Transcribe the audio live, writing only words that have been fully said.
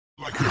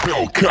Like a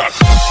Hellcat.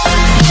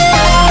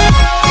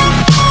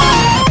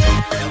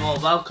 Hello,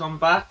 welcome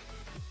back.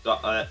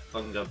 Got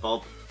Thunder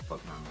Bob.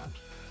 Fuck my man.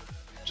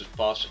 Just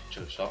pause it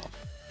too short.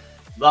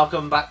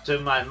 Welcome back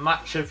to my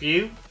match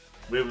review.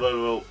 We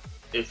will,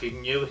 if you're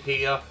new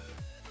here,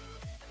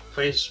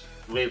 please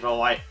leave a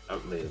like.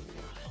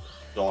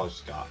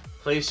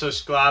 Please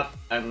subscribe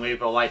and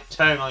leave a like.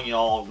 Turn on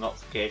your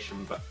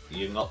notifications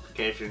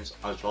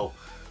as well,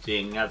 so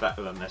you never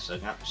ever miss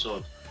an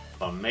episode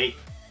from me.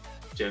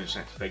 James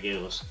next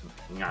videos.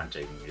 I'm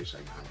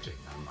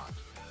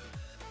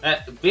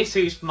mad. This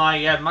is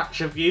my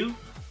match review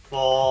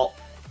for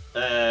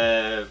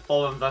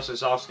Fulham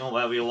versus Arsenal,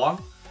 where we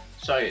won.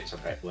 Sorry it's a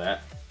bit late.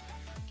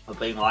 I've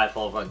been live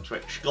over on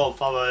Twitch. Go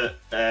follow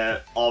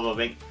all the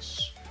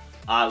links.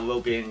 I will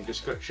be in the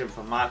description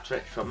for my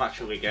Twitch for Match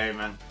of the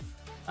Gaming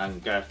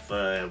and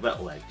for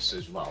Little Legs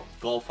as well.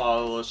 Go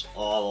follow us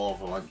all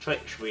over on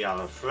Twitch. We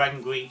are a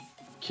friendly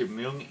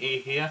community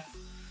here.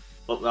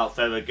 But without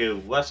further ado,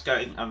 let's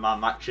get into my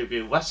match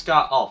review. Let's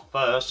start off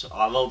first.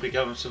 I will be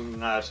giving some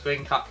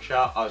screen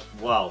capture as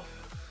well.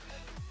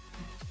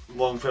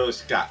 Run through the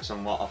stats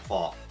and what I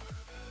thought.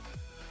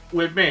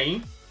 With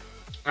me,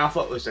 I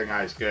thought it was a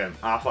nice game.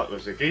 I thought it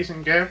was a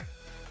decent game.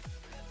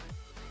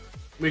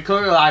 We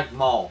could have had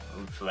more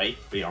than 3,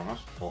 to be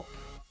honest, but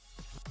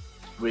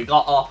we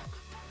got off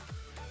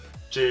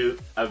to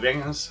a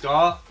winning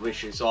score,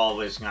 which is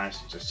always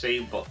nice to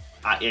see, but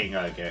I ain't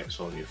gonna get it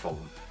solely for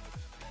them.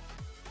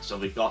 So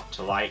we got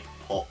to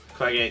put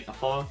credit in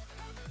Fulham.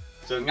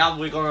 So now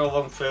we're gonna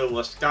run through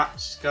the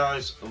stats,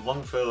 guys, and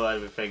run through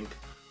everything,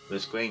 the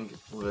screen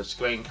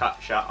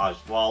capture as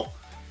well.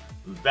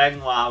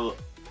 Then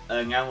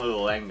and then we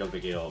will end the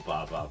video,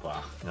 blah blah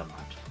blah. Never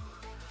mind.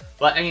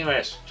 But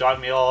anyways,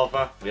 join me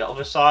over the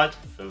other side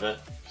for the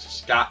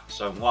stats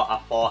and what I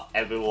thought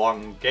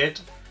everyone did.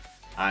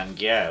 And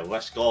yeah,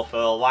 let's go for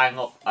a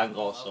lineup and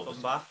go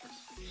welcome back.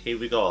 Here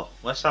we go.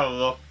 Let's have a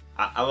look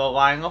at our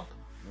lineup.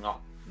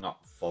 Not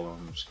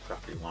Fulham's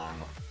crappy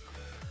lineup.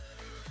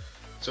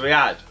 So we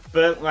had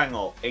Bert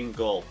Reynolds in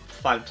goal.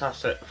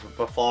 Fantastic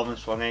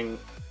performance from him.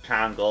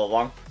 Can't go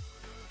wrong.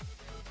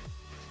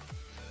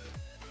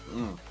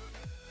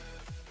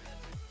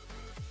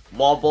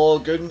 Bob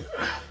Organ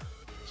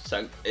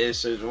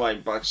is his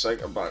right back,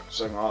 centre back,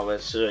 and all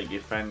his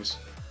defence.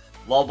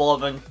 Bob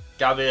Organ,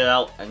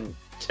 Gabriel and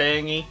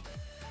Tierney,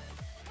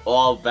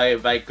 all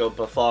very good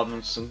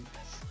performances.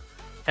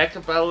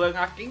 Heckabell,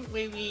 I didn't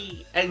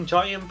really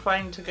enjoy him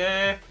playing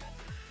together,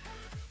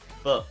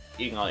 but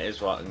you know, it is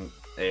what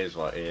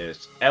it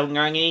is. El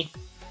Nani,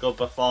 good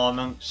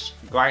performance.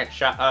 Grant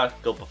Shatter,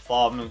 good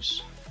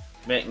performance.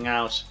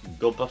 Mittenhouse,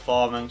 good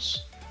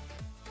performance.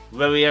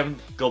 William,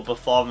 good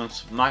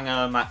performance. Man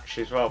of the match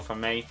as well for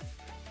me.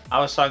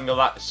 Alessandro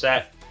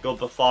Lacazette, good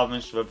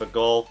performance with a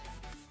goal.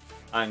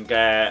 And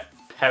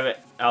Perret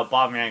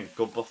Aubameyang,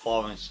 good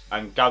performance.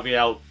 And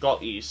Gabriel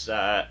got his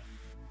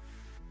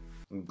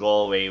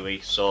goal really.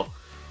 So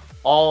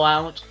all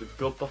out,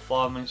 good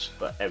performance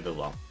for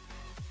everyone.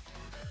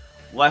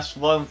 Let's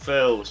run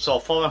through. So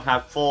Fulham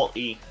had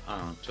 40.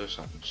 2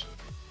 seconds.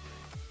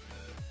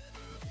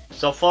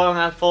 So Fulham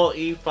had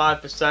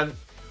 45%.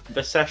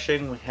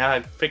 Possession we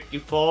had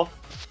 54.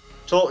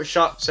 Total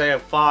shots they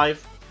had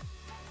 5.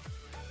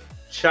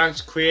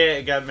 Chance created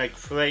again make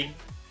 3.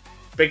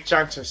 Big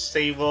chances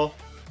 0.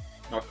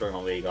 Not going to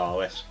league all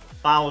this.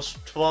 Fouls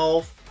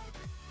 12.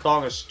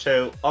 Corners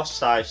 2.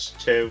 Offsides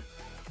 2.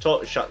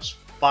 Total shots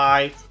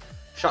 5.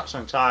 Shots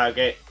on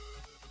target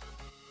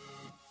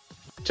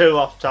 2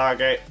 off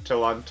target,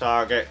 2 on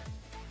target.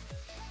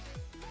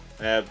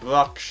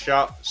 Block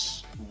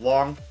shots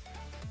 1.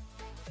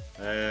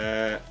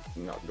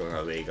 Not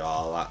gonna read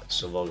all that,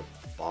 it's a lot of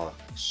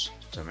bollocks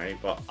to me,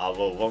 but I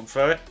will run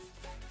through it.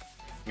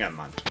 Yeah,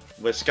 man.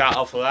 We'll start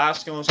off with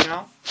Arsenal's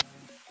now.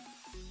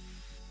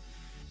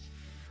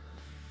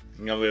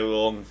 Now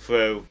we'll run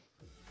through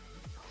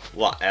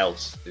what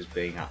else is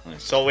being happening.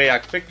 So we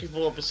had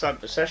 54%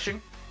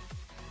 possession,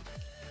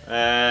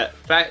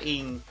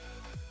 13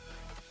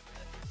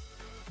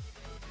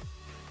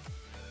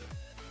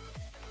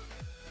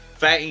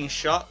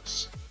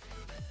 shots,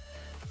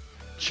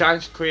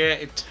 chance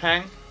created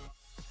 10,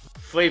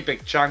 3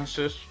 big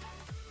chances,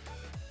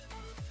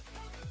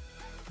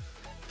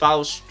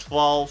 fouls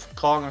 12,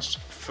 corners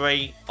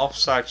 3,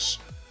 offsides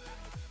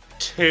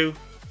 2,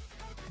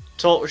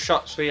 total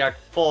shots we had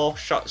 4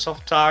 shots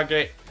off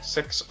target,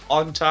 6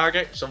 on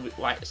target. So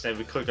like I said,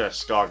 we could have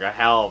scored a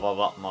hell of a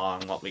lot more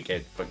than what we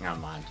did, but never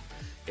mind.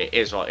 It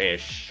is what it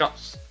is.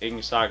 Shots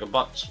inside the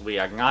box we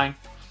had 9.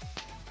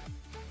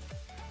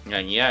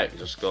 And yeah, it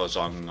just goes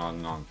on and on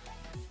and on.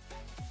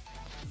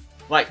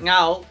 Right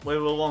now, we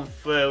will run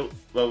through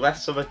the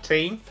rest of the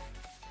team.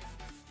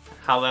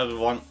 How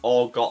everyone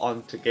all got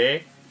on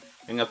today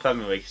in the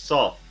Premier League.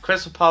 So,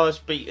 Crystal Palace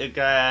beat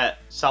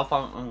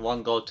Southampton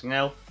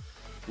 1-0.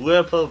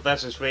 Liverpool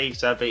versus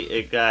Leeds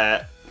beat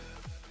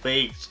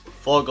Leeds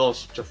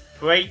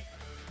 4-3.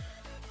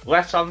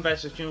 West Ham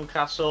versus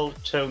Newcastle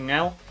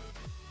 2-0.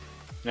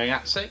 And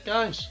that's it,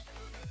 guys.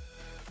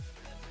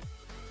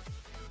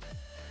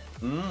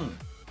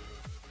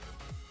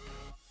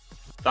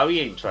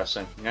 Very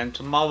interesting. And then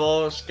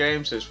tomorrow's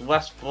games is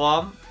West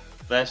Brom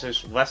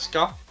versus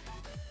Leicester,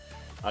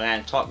 and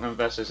then Tottenham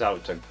versus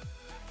Everton.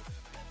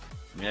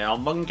 Yeah,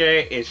 on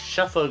Monday is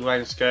Sheffield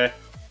Wednesday,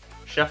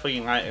 Sheffield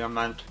United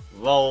and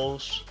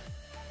Wolves,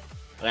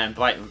 and then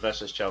Brighton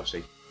versus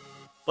Chelsea.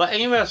 But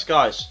anyways,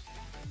 guys,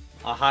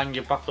 I'll hand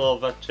you back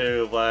over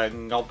to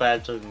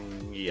Nobed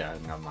and yeah,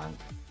 no man,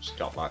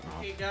 stop that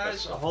now. Hey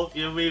guys, I hope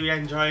you really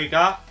enjoyed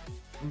that.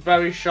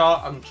 Very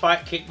short. I'm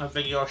trying to keep my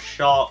videos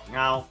short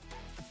now.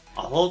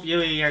 I hope you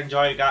really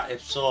enjoyed that.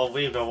 If so,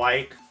 leave a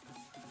like.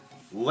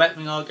 Let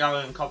me know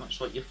down in the comments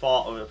what you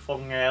thought of the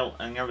thumbnail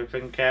and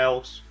everything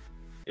else.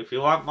 If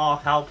you want more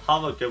help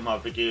how I do my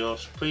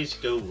videos, please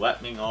do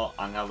let me know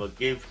and I will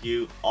give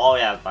you all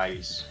the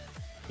advice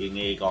you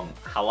need on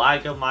how I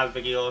do my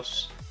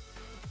videos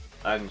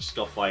and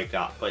stuff like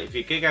that. But if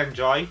you did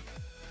enjoy,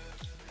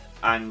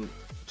 and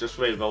just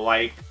leave a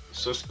like,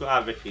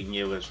 subscribe if you're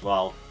new as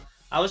well.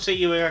 I will see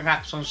you in the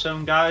next one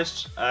soon,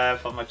 guys,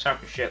 for my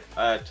championship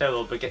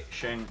table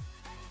prediction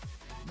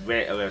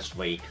later this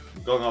week.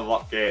 I'm gonna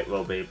what date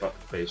will be, but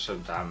it'll be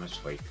sometime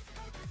this week.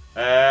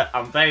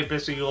 I'm very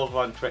busy over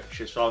on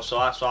Twitch as well, so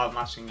that's why I'm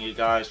asking you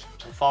guys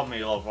to follow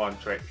me over on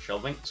Twitch. I'll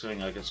link to in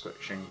the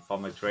description for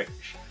my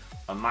Twitch,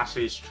 for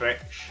Massey's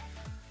Twitch,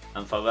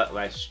 and for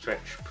Litway's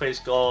Twitch. Please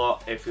go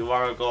if you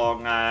want to go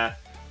on there,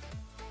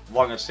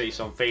 want to see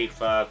some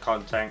FIFA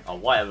content or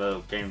whatever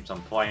games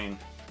I'm playing.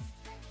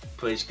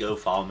 Please go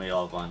follow me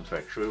over on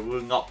Twitch. We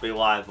will not be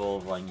live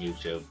over on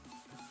YouTube.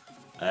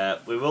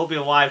 We will be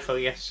live for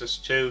the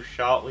SS2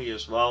 shortly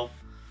as well,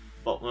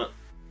 but we'll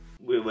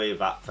leave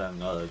that for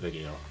another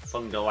video.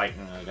 Thunder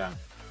lightning again.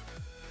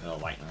 No,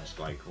 lightning is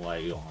like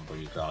way on, but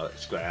you got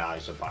its grey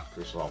eyes are back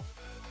as well.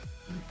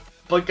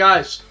 But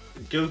guys,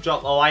 do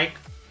drop a like.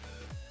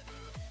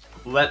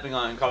 Let me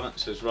know in the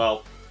comments as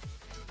well.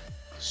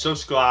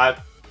 Subscribe.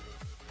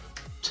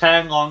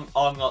 Turn on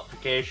all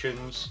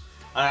notifications,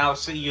 and I'll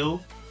see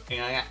you in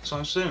the next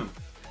one soon.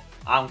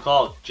 I'm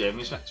called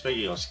Jamie's next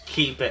videos.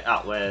 Keep it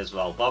that way as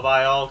well. Bye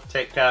bye all.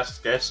 Take care.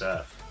 Stay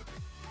safe.